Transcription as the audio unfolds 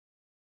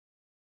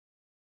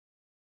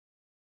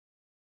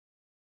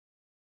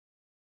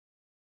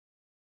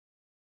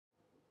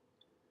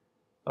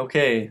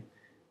Okay,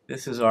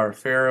 this is our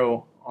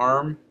FARO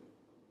Arm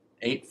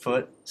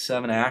 8-foot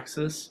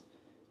 7-axis.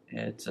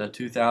 It's a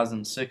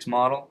 2006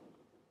 model.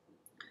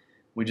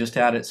 We just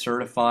had it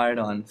certified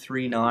on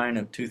 3/9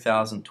 of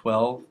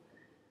 2012.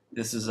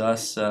 This is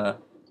us on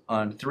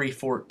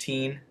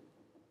 3/14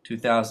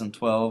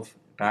 2012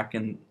 back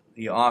in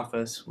the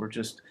office. We're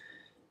just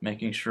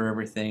making sure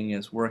everything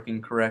is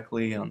working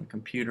correctly on the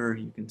computer.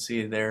 You can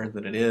see there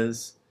that it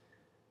is.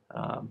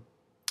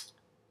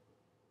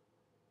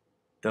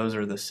 Those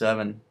are the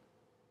 7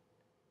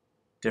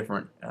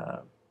 different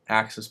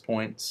access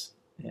points,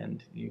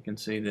 and you can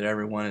see that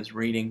everyone is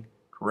reading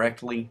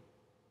correctly.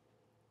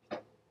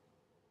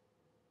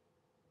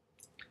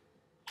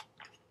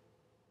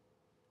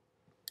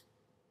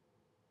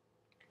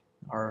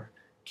 Our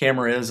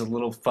camera is a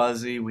little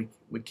fuzzy. We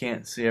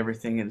can't see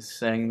everything it's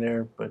saying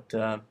there, but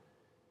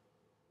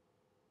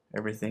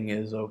everything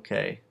is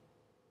okay.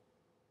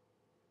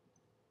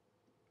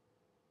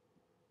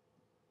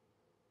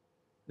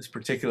 This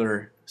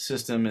particular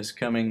system is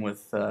coming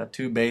with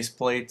 2 base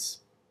plates.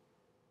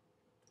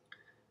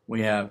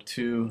 We have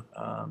 2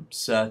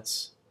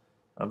 sets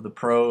of the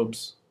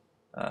probes,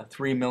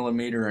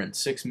 3mm and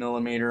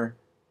 6mm.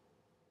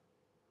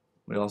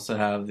 We also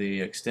have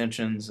the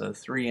extensions of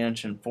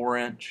 3-inch and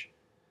 4-inch.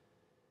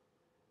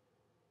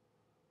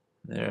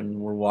 Then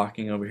we're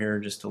walking over here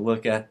just to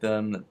look at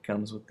them. That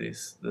comes with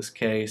this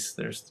case.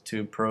 There's the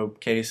 2 probe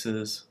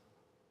cases.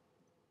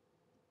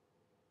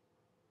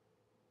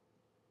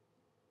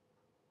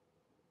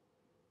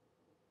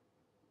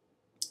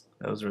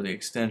 Those are the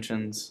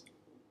extensions.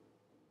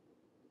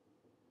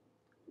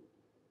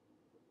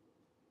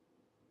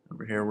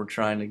 Over here we're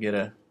trying to get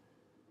a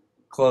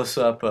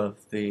close-up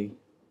of the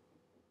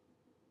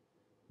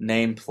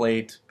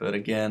nameplate, but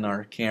again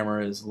our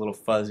camera is a little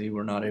fuzzy.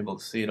 We're not able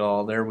to see it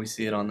all. There we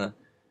see it on the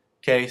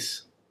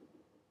case.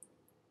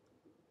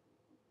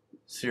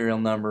 Serial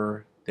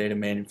number, date of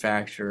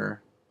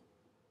manufacturer,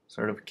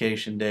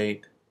 certification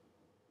date.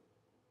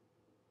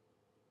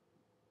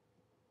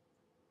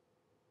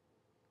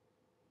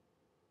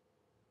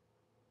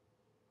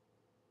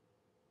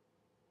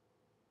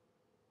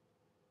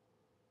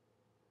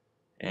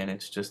 And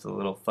it's just a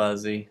little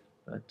fuzzy,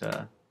 but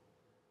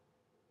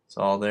it's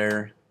all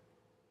there.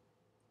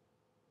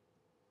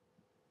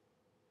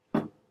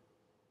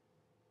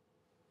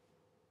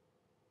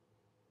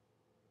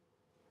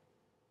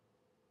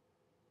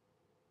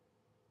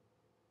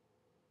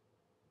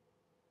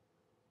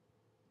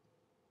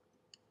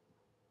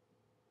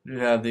 We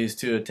have these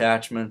 2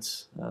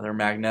 attachments. They're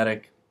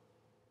magnetic.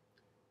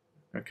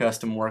 They're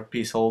custom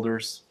workpiece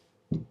holders.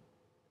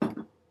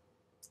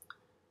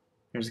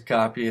 Here's a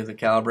copy of the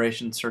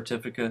calibration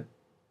certificate.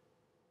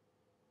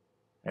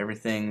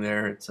 Everything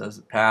there, it says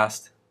it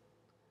passed.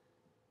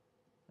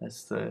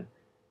 That's the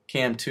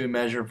CAM2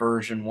 Measure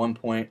version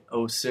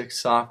 1.06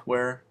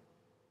 software.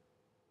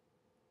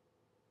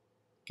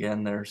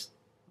 Again, there's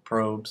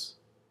probes.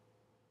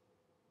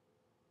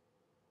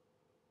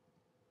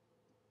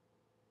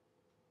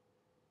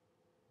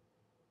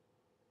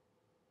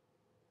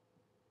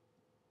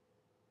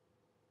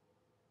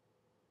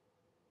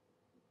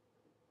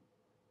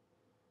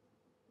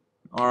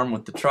 Arm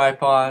with the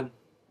tripod.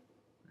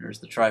 There's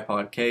the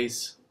tripod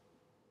case.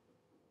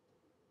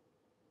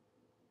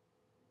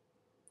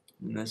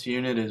 And this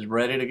unit is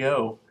ready to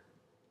go.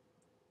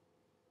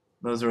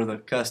 Those are the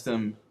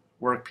custom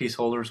workpiece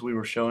holders we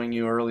were showing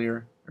you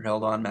earlier. They're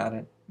held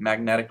on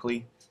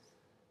magnetically.